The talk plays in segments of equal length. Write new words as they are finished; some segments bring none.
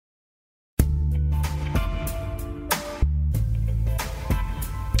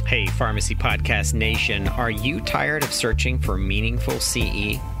Hey, Pharmacy Podcast Nation, are you tired of searching for meaningful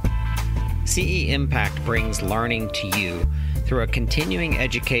CE? CE Impact brings learning to you through a continuing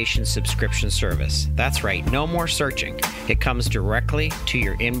education subscription service. That's right, no more searching. It comes directly to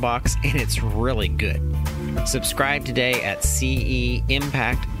your inbox and it's really good. Subscribe today at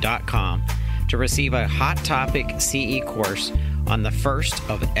ceimpact.com to receive a Hot Topic CE course on the first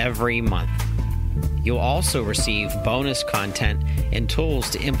of every month. You'll also receive bonus content and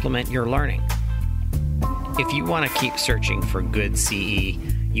tools to implement your learning. If you want to keep searching for good CE,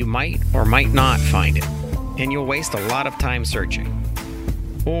 you might or might not find it, and you'll waste a lot of time searching.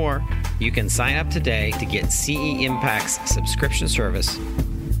 Or you can sign up today to get CE Impact's subscription service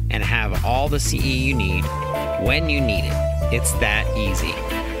and have all the CE you need when you need it. It's that easy.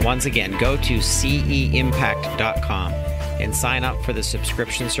 Once again, go to ceimpact.com and sign up for the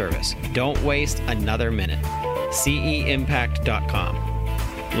subscription service. Don't waste another minute. ceimpact.com.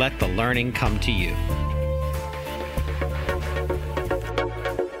 Let the learning come to you.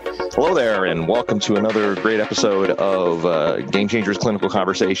 Hello there, and welcome to another great episode of Game Changers Clinical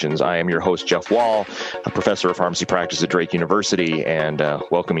Conversations. I am your host, Jeff Wall, a professor of pharmacy practice at Drake University, and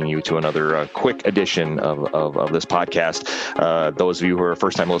welcoming you to another quick edition of this podcast. Those of you who are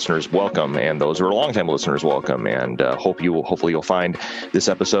first-time listeners, welcome, and those who are long-time listeners, welcome. And hopefully you'll find this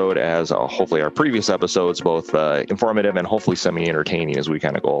episode, as hopefully our previous episodes, both informative and hopefully semi-entertaining as we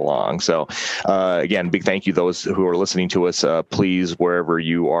kind of go along. So, again, big thank you those who are listening to us. Please, wherever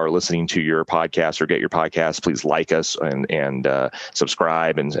you are listening to your podcast or get your podcast, please like us and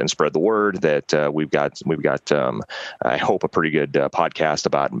subscribe and spread the word that we've got I hope a pretty good podcast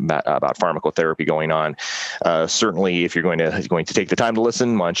about pharmacotherapy going on. Certainly, if you're going to take the time to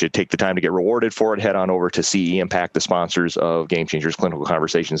listen, why don't you take the time to get rewarded for it? Head on over to CE Impact, the sponsors of Game Changers Clinical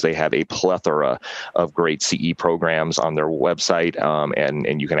Conversations. They have a plethora of great CE programs on their website,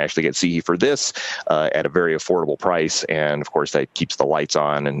 and you can actually get CE for this at a very affordable price. And of course, that keeps the lights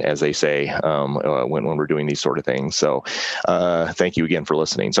on, and as they say, when we're doing these sort of things. So thank you again for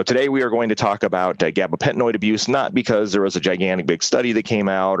listening. So today we are going to talk about gabapentinoid abuse, not because there was a gigantic big study that came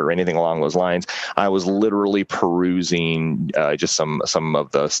out or anything along those lines. I was literally perusing just some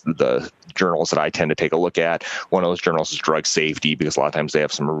of the journals that I tend to take a look at. One of those journals is Drug Safety, because a lot of times they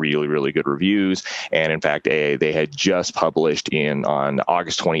have some really, really good reviews. And in fact, they had just published on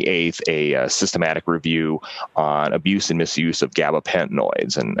August 28th a systematic review on abuse and misuse of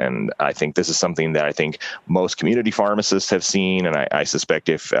gabapentinoids. And I think this is something that I think most community pharmacists have seen. And I suspect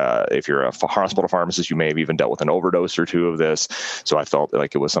if you're a hospital pharmacist, you may have even dealt with an overdose or two of this. So I felt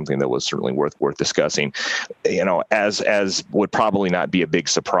like it was something that was certainly worth discussing. You know, as would probably not be a big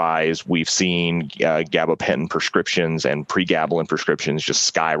surprise, we've seen gabapentin prescriptions and pregabalin prescriptions just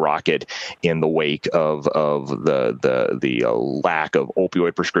skyrocket in the wake of the lack of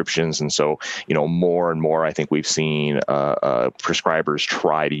opioid prescriptions. And so, you know, more and more, I think we've seen prescribers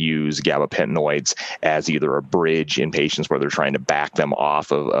try to use gabapentinoids as either a bridge in patients where they're trying to back them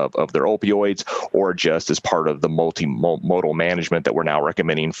off of their opioids, or just as part of the multimodal management that we're now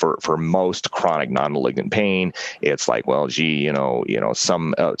recommending for most chronic non-malignant pain. It's like, well, gee,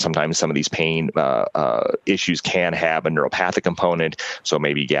 sometimes some of these pain issues can have a neuropathic component, so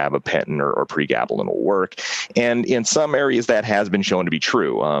maybe gabapentin or pregabalin will work. And in some areas that has been shown to be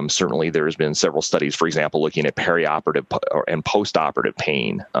true. Certainly there's been several studies, for example, looking at perioperative and postoperative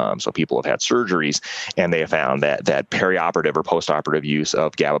pain. So people have had surgeries, and they have found that perioperative or postoperative use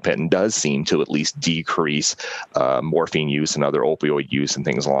of gabapentin does seem to at least decrease morphine use and other opioid use and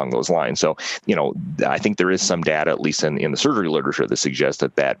things along those lines. So, you know, I think there is some data, at least in the surgery literature, that suggests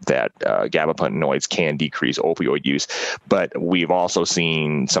that gabapentinoids can decrease opioid use. But we've also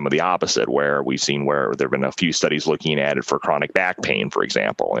seen some of the opposite, where there have been a few studies looking at it for chronic back pain, for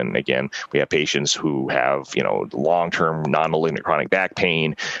example. And again, we have patients who have, you know, long-term non-malignant chronic back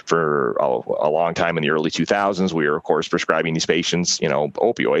pain for a long time. In the early 2000s, we were, of course, prescribing these patients, you know,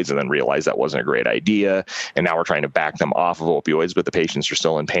 opioids, and then realized that wasn't a great idea. And now we're trying to back them off of opioids, but the patients are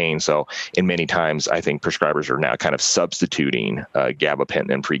still in pain. So in many times, I think prescribers are now kind of substituting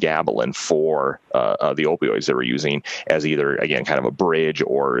gabapentin and pregabalin for the opioids that we're using as either, again, kind of a bridge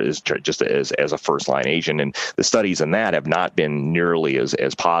or as a first-line agent. And the studies in that have not been nearly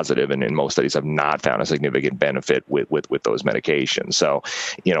as positive, and in most studies have not found a significant benefit with those medications. So,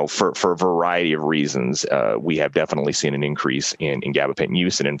 for a variety of reasons, we have definitely seen an increase in gabapentin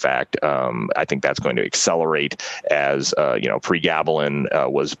use. And in fact, I think that's going to accelerate as, pregabalin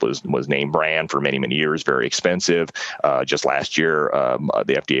was named brand for many, many years, very expensive. Just last year,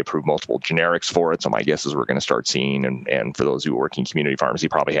 the FDA approved multiple generics for it. So my guess is we're going to start seeing, and for those who work in community pharmacy,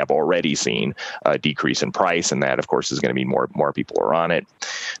 probably have already seen a decrease in price. And that, of course, is going to mean more people are on it.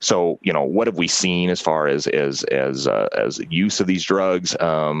 So, what have we seen as far as use of these drugs?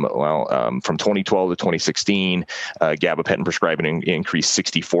 From 2012 to 2016, gabapentin prescribing increased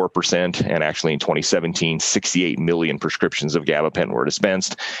 64%, and actually in 2017, 68 million prescriptions of gabapentin were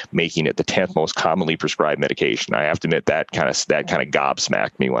dispensed, making it the 10th most commonly prescribed medication. I have to admit that kind of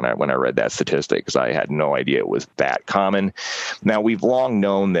gobsmacked me when I read that statistic, because I had no idea it was that common. Now, we've long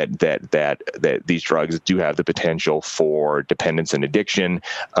known that these drugs do have the potential for dependence and addiction,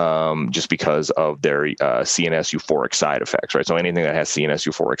 just because of their CNS euphoric side effects, right? So anything that has CNS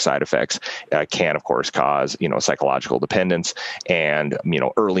euphoric side effects can, of course, cause psychological dependence. And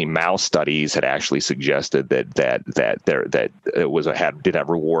early mouse studies had actually suggested that it did have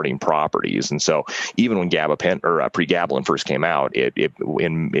rewarding properties. And so even when gabapentin or pregabalin first came out, it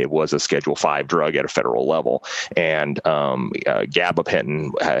was a Schedule 5 drug at a federal level, and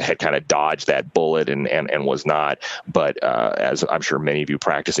gabapentin had kind of dodged that bullet and was not. But as I'm sure many of you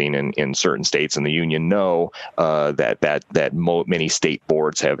practicing in certain states in the union know, many state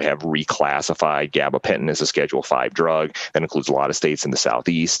boards have reclassified gabapentin as a Schedule 5 drug. That includes a lot of states in the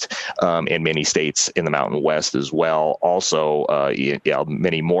Southeast, and many states in the Mountain West as well. Also,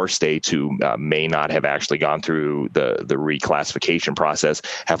 many more states who may not have actually gone through the reclassification process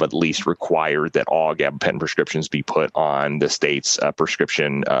have at least required that all gabapentin prescriptions be put on the state's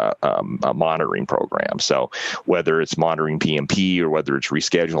prescription monitoring program. So whether it's monitoring PMP or whether it's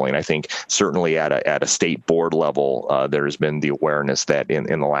rescheduling, I think certainly at a state board level, there's been the awareness that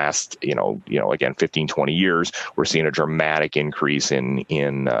in the last, again, 15, 20 years, we're seeing a dramatic increase in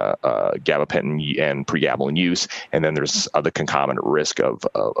gabapentin and pregabalin use. And then there's the concomitant risk of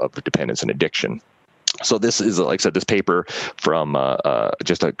dependence and addiction. So this is, like I said, this paper from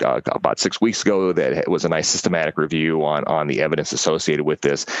just about 6 weeks ago that was a nice systematic review on the evidence associated with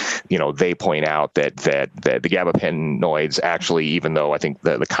this. They point out that the gabapentinoids actually, even though I think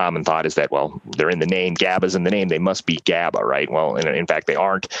the common thought is that, well, they're in the name, GABA's in the name, they must be GABA, right? Well, in fact, they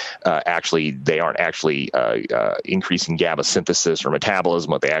aren't actually increasing GABA synthesis or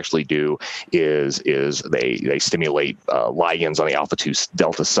metabolism. What they actually do is they stimulate ligands on the alpha-2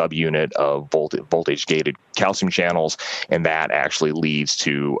 delta subunit of voltage-gated calcium channels, and that actually leads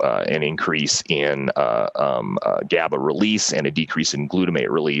to an increase in GABA release and a decrease in glutamate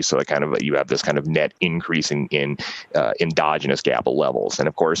release. So you have this kind of net increase in endogenous GABA levels. And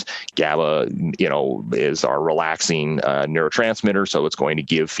of course, GABA, is our relaxing neurotransmitter, so it's going to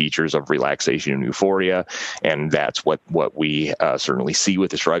give features of relaxation and euphoria, and that's what we certainly see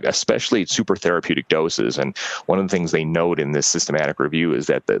with this drug, especially at super therapeutic doses. And one of the things they note in this systematic review is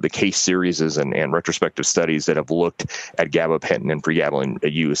that the case series and retrospective studies that have looked at gabapentin and pregabalin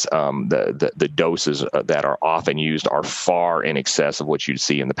use, the doses that are often used are far in excess of what you'd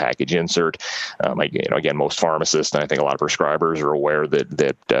see in the package insert. Again, most pharmacists and I think a lot of prescribers are aware that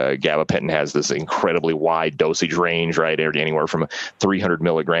gabapentin has this incredibly wide dosage range, right? Anywhere from 300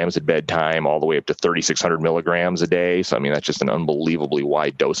 milligrams at bedtime all the way up to 3,600 milligrams a day. So, that's just an unbelievably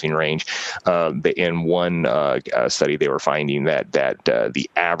wide dosing range. In one study, they were finding that the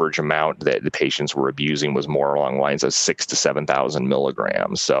average amount that the patients were abusing was more along the lines of 6,000 to 7,000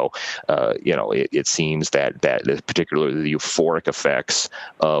 milligrams. So, it seems that particularly the euphoric effects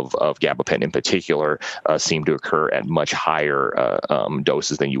of gabapentin in particular seem to occur at much higher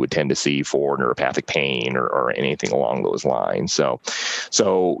doses than you would tend to see for neuropathic pain or anything along those lines. So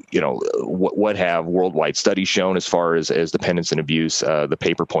what have worldwide studies shown as far as dependence and abuse? The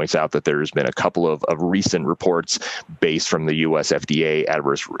paper points out that there's been a couple of recent reports based from the U.S. FDA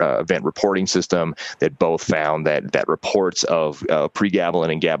adverse event reporting system that both found that reports of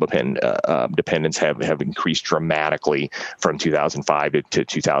pregabalin and gabapentin dependence have increased dramatically from 2005 to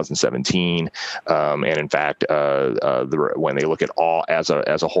 2017. And in fact, when they look at all as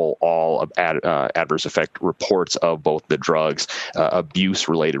a whole, all of adverse effect reports of both the drugs,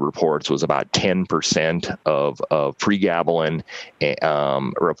 abuse-related reports was about 10% of pregabalin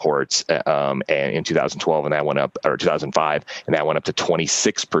reports in 2012, and that went up, or 2005, and that went up to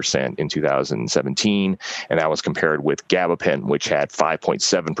 26% in 2017. 2017, and that was compared with gabapentin, which had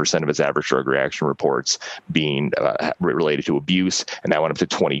 5.7% of its average drug reaction reports being related to abuse, and that went up to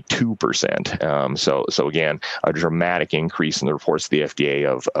 22%. So again, a dramatic increase in the reports to the FDA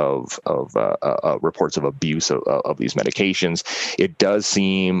of reports of abuse of these medications. It does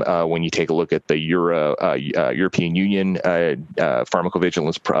seem, when you take a look at the European Union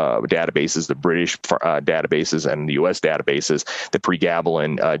pharmacovigilance databases, the British databases, and the U.S. databases, that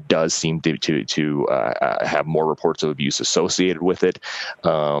pregabalin does seem to have more reports of abuse associated with it.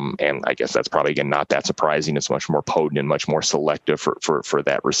 And I guess that's probably, again, not that surprising. It's much more potent and much more selective for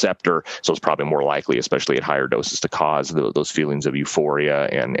that receptor. So it's probably more likely, especially at higher doses, to cause those feelings of euphoria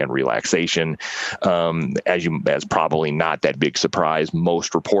and relaxation. As probably not that big surprise,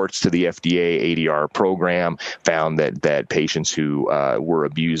 most reports to the FDA ADR program found that patients who were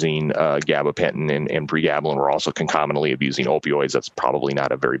abusing gabapentin and pregabalin were also concomitantly abusing opioids. That's probably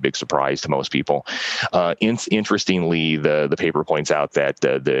not a very big surprise to most people. Interestingly, the paper points out that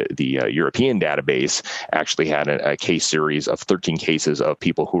the European database actually had a case series of 13 cases of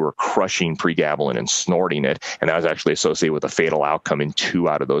people who were crushing pregabalin and snorting it, and that was actually associated with a fatal outcome in 2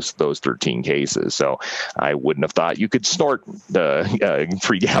 out of those 13 cases. So I wouldn't have thought you could snort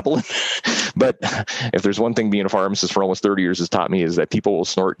pregabalin, but if there's one thing being a pharmacist for almost 30 years has taught me, is that people will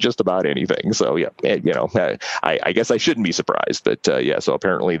snort just about anything. So yeah, I guess I shouldn't be surprised, but so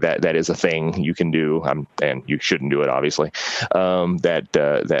apparently that is a thing you can do, and you shouldn't do it, obviously.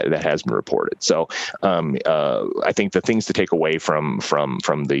 That has been reported. So I think the things to take away from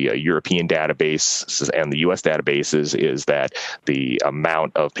the European database and the U.S. databases is that the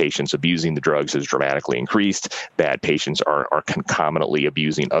amount of patients abusing the drugs has dramatically increased, that patients are concomitantly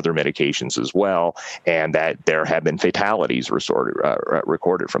abusing other medications as well, and that there have been fatalities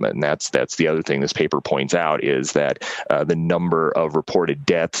recorded from it. And that's the other thing this paper points out, is that the number of reported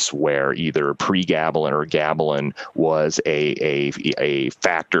deaths where either pregabalin or gabalin was a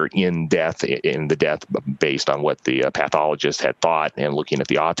factor in the death based on what the pathologist had thought, and looking at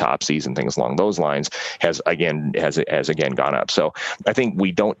the autopsies and things along those lines, has again gone up. So I think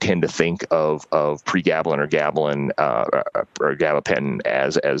we don't tend to think of pregabalin or gabapentin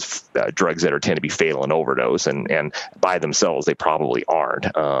as drugs that tend to be fatal in overdose, and by themselves they probably aren't.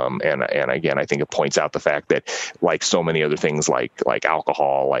 And again, I think it points out the fact that, like so many other things, like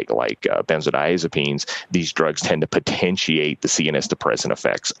alcohol, like benzodiazepines, these drugs tend to potentiate the CNS depressant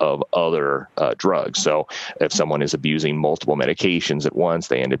effects of other drugs. So if someone is abusing multiple medications at once,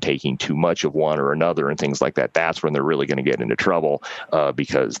 they end up taking too much of one or another and things like that. That's when they're really going to get into trouble,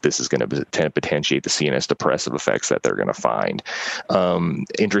 because this is going to potentiate the CNS depressive effects that they're going to find.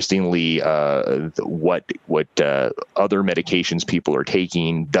 Interestingly, what other medications people are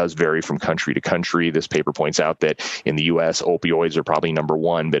taking does vary from country to country. This paper points out that in the U.S., opioids are probably number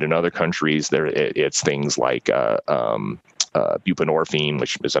one, but in other countries, it's things like buprenorphine,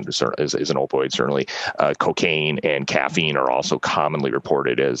 which is an opioid, certainly. Cocaine and caffeine are also commonly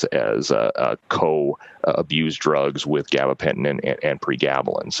reported as co-abused drugs with gabapentin and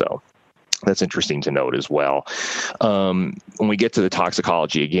pregabalin. So that's interesting to note as well. When we get to the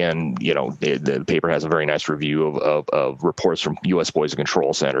toxicology, again, the paper has a very nice review of reports from U.S. poison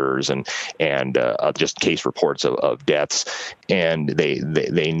control centers and just case reports of deaths, and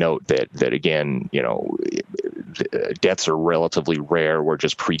they note that again, deaths are relatively rare where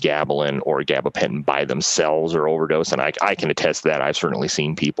just pregabalin or gabapentin by themselves are overdose, and I can attest to that. I've certainly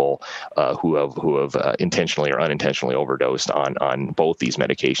seen people who have intentionally or unintentionally overdosed on both these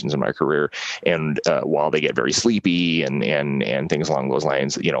medications in my career. And while they get very sleepy and things along those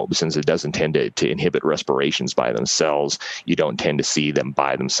lines, since it doesn't tend to inhibit respirations by themselves, you don't tend to see them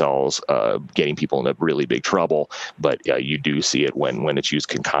by themselves getting people into really big trouble. But you do see it when it's used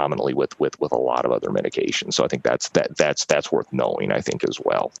concomitantly with a lot of other medications. So I think that's worth knowing, I think, as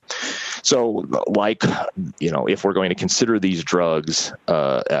well. So, if we're going to consider these drugs,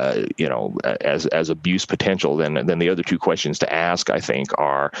 as abuse potential, then the other two questions to ask, I think,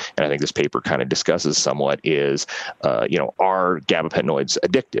 are, and I think this paper kind of discusses somewhat, is, are gabapentinoids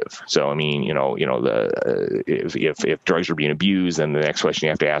addictive? So, I mean, if drugs are being abused, then the next question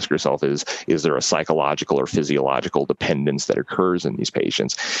you have to ask yourself is there a psychological or physiological dependence that occurs in these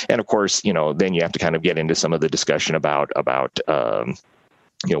patients? And of course, then you have to kind of get into some of the discussion about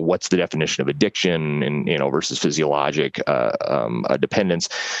what's the definition of addiction and, versus physiologic dependence.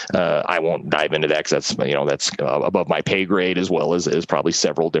 I won't dive into that because that's above my pay grade, as well as probably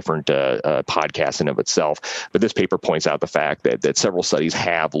several different podcasts in of itself. But this paper points out the fact that several studies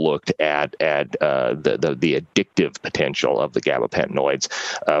have looked at the addictive potential of the gabapentinoids.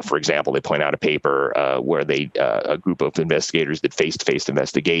 For example, they point out a paper where a group of investigators did face-to-face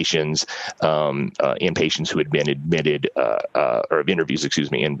investigations in patients who had been admitted, or interviews,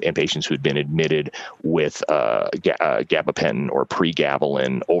 in patients who had been admitted with gabapentin or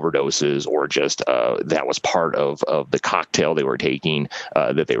pregabalin overdoses, or just that was part of the cocktail they were taking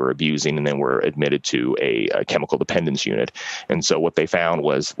that they were abusing, and then were admitted to a chemical dependence unit. And so what they found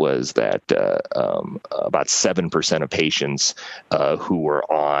was that about 7% of patients who were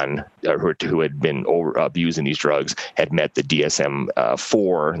on who had been abusing these drugs had met the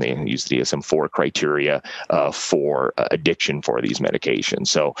DSM-4. They used the DSM-4 criteria for addiction for these medications.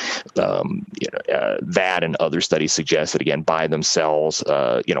 So, that and other studies suggest that, again, by themselves,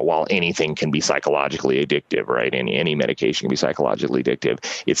 while anything can be psychologically addictive, right? Any medication can be psychologically addictive.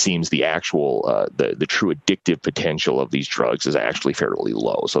 It seems the actual, the true addictive potential of these drugs is actually fairly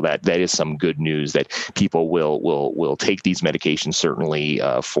low. So that is some good news, that people will take these medications certainly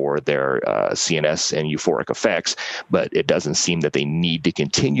for their CNS and euphoric effects, but it doesn't seem that they need to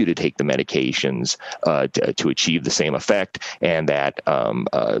continue to take the medications to achieve the same effect, and that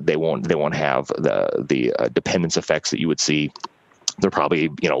they won't have the dependence effects that you would see. They're probably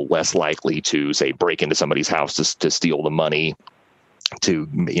less likely to, say, break into somebody's house to steal the money, to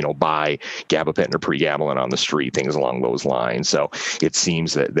buy gabapentin or pregabalin on the street, things along those lines. So it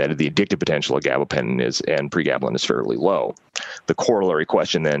seems that the addictive potential of gabapentin and pregabalin is fairly low. The corollary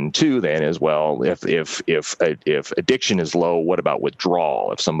question then is, well, if addiction is low, what about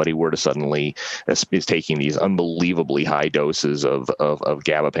withdrawal? If somebody were to suddenly is taking these unbelievably high doses of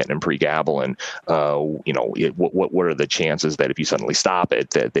gabapentin and pregabalin, what are the chances that if you suddenly stop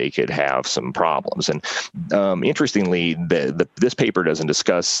it, that they could have some problems? And interestingly, this paper doesn't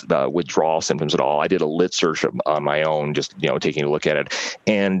discuss withdrawal symptoms at all. I did a lit search on my own, just taking a look at it,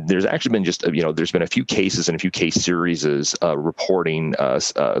 and there's actually been there's been a few cases and a few case series reporting,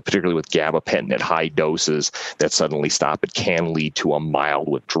 particularly with gabapentin at high doses, that suddenly stop it can lead to a mild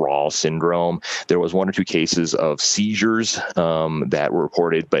withdrawal syndrome. There was one or two cases of seizures that were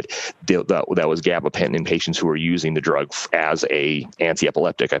reported, but that was gabapentin in patients who were using the drug as a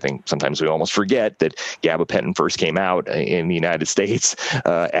anti-epileptic. I think sometimes we almost forget that gabapentin first came out in the United States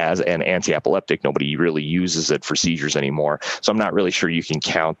as an anti-epileptic. Nobody really uses it for seizures anymore. So I'm not really sure you can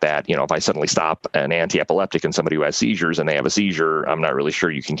count that. If I suddenly stop an anti-epileptic in somebody who has seizures and they have a seizure, I'm not really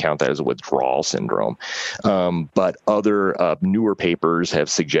sure you can count that as a withdrawal syndrome. But other newer papers have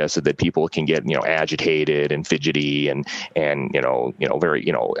suggested that people can get agitated and fidgety and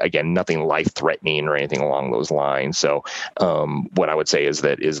very again, nothing life-threatening or anything along those lines. So what I would say is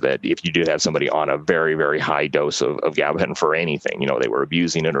that if you did have somebody on a very, very high dose of gabapentin for anything, they were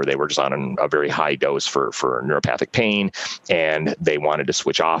abusing it, or they were just on a very high dose for neuropathic pain, and they wanted to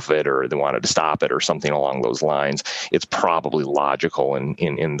switch off it, or they wanted to stop it, or something along those lines, it's probably logical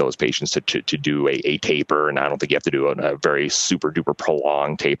in those patients to do a taper. And I don't think you have to do a very super duper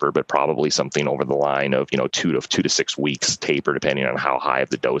prolonged taper, but probably something over the line of 2 to 6 weeks taper, depending on how high of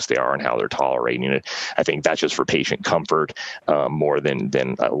the dose they are and how they're tolerating it. I think that's just for patient comfort more than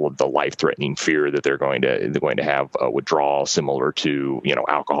the life-threatening fear that they're going to have withdrawal similar to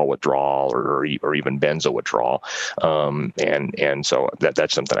alcohol withdrawal or even benzo withdrawal. And so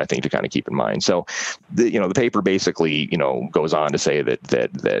that's something I think to kind of keep in mind. So the paper basically goes on to say that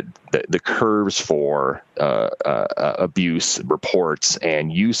the curves for abuse reports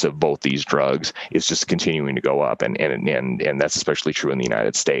and use of both these drugs is just continuing to go up, and that's especially true in the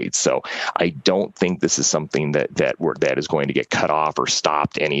United States. So I don't think this is something that is going to get cut off or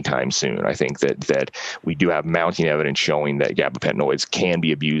stopped anytime soon. I think that we do have mounting evidence showing that gabapentinoids can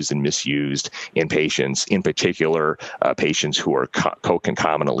be abused and misused in patients, in particular patients who are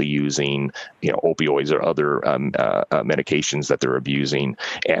concomitantly using opioids or other medications that they're abusing,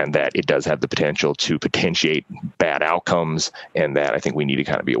 and that it does have the potential to potentiate bad outcomes, and that I think we need to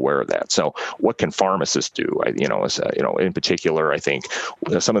kind of be aware of that. So what can pharmacists do? In particular, I think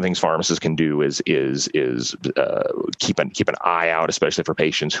some of the things pharmacists can do is keep an eye out, especially for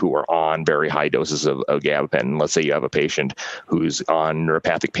patients who are on very high doses of gabapentin. Let's say you have a patient who's on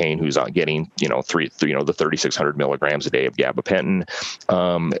neuropathic pain, who's on getting, the 3,600 milligrams a day of gabapentin,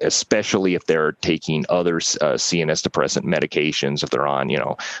 especially if they're taking other CNS depressant medications, if they're on,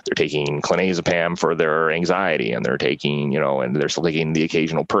 they're taking clonazepam for their anxiety, and they're taking, and they're still taking the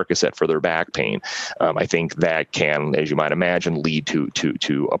occasional Percocet for their back pain. I think that can, as you might imagine, lead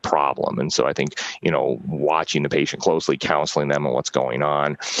to a problem. And so I think, watching the patient closely, counseling them on what's going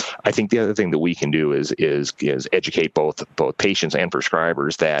on. I think the other thing that we can do is educate both patients and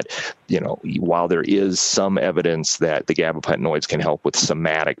prescribers that, while there is some evidence that the gabapentinoids can help with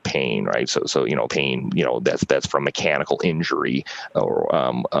somatic pain, right? So pain, that's from mechanical injury, or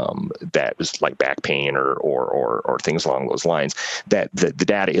that was like back pain or things along those lines, that the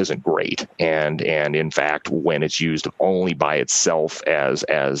data isn't great. And in fact, when it's used only by itself as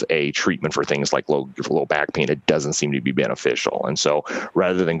a treatment for things like low back pain, it doesn't seem to be beneficial. And so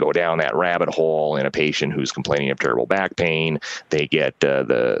rather than go down that rabbit hole in a patient who's complaining of terrible back pain, they get their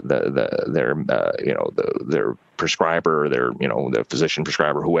prescriber, the physician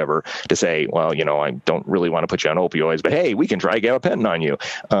prescriber, whoever, to say, well, I don't really want to put you on opioids, but hey, we can try gabapentin on you.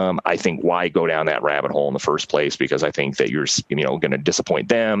 I think, why go down that rabbit hole in the first place? Because I think that you're, going to disappoint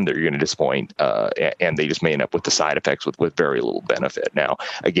them. They're going to disappoint, and they just may end up with the side effects with very little benefit. Now,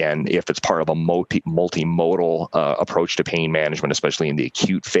 again, if it's part of a multimodal approach to pain management, especially in the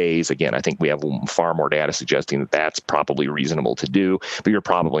acute phase, again, I think we have far more data suggesting that that's probably reasonable to do. But you're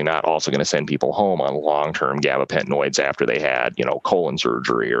probably not also going to send people home on long-term gabapentinoids after they had, colon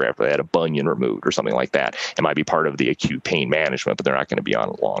surgery, or after they had a bunion removed or something like that. It might be part of the acute pain management, but they're not going to be on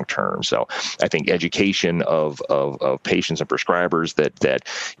it long term. So I think education of patients and prescribers that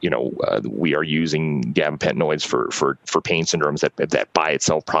we are using gabapentinoids for pain syndromes that by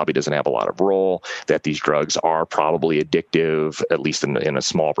itself probably doesn't have a lot of role, that these drugs are probably addictive, at least in a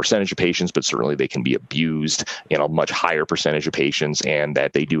small percentage of patients, but certainly they can be abused in a much higher percentage of patients, and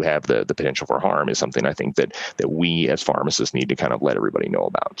that they do have the potential for harm, is something I think that we as pharmacists need to kind of let everybody know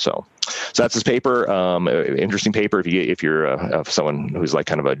about. So that's this paper. Interesting paper. If you're someone who's like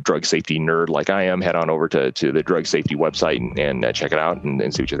kind of a drug safety nerd like I am, head on over to the drug safety website and check it out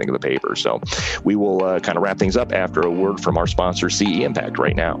and see what you think of the paper. So we will kind of wrap things up after a word from our sponsor, CE Impact,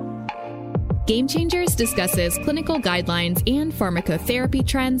 right now. Game Changers discusses clinical guidelines and pharmacotherapy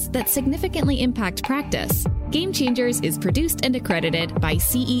trends that significantly impact practice. Game Changers is produced and accredited by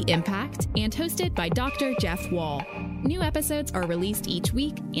CE Impact and hosted by Dr. Jeff Wall. New episodes are released each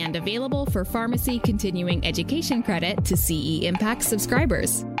week and available for pharmacy continuing education credit to CE Impact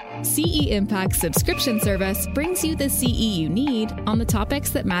subscribers. CE Impact subscription service brings you the CE you need on the topics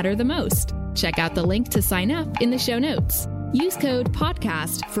that matter the most. Check out the link to sign up in the show notes. Use code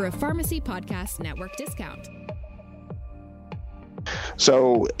PODCAST for a Pharmacy Podcast Network discount.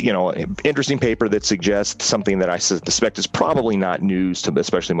 So, interesting paper that suggests something that I suspect is probably not news to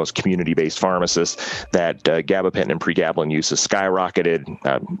especially most community-based pharmacists, that gabapentin and pregabalin use has skyrocketed,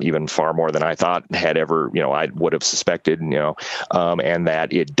 even far more than I thought had ever, I would have suspected, and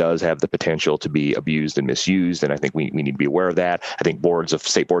that it does have the potential to be abused and misused. And I think we need to be aware of that. I think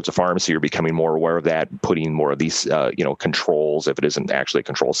state boards of pharmacy are becoming more aware of that, putting more of these, controls, if it isn't actually a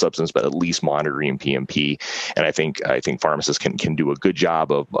controlled substance, but at least monitoring PMP. And I think pharmacists can do a good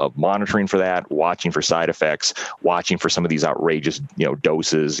job of monitoring for that, watching for side effects, watching for some of these outrageous,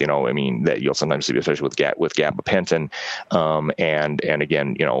 doses, that you'll sometimes see, especially with gabapentin, and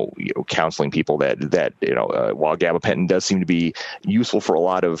again, counseling people that while gabapentin does seem to be useful for a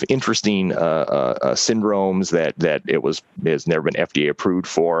lot of interesting syndromes that has never been FDA approved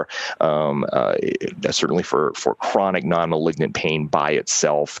for, certainly for chronic non-malignant pain by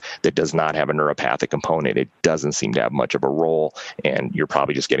itself that does not have a neuropathic component, it doesn't seem to have much of a role. And you're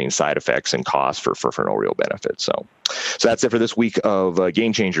probably just getting side effects and costs for no real benefit. So that's it for this week of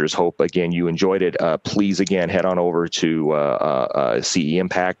Game Changers. Hope, again, you enjoyed it. Please, again, head on over to CE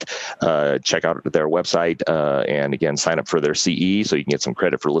Impact, check out their website, and, again, sign up for their CE so you can get some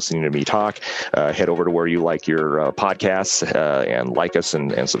credit for listening to me talk. Head over to where you like your podcasts and like us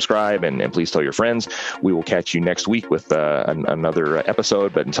and subscribe, and please tell your friends. We will catch you next week with another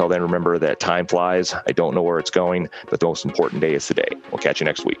episode. But until then, remember that time flies. I don't know where it's going, but the most important day is today. We'll catch you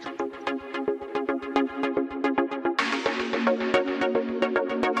next week.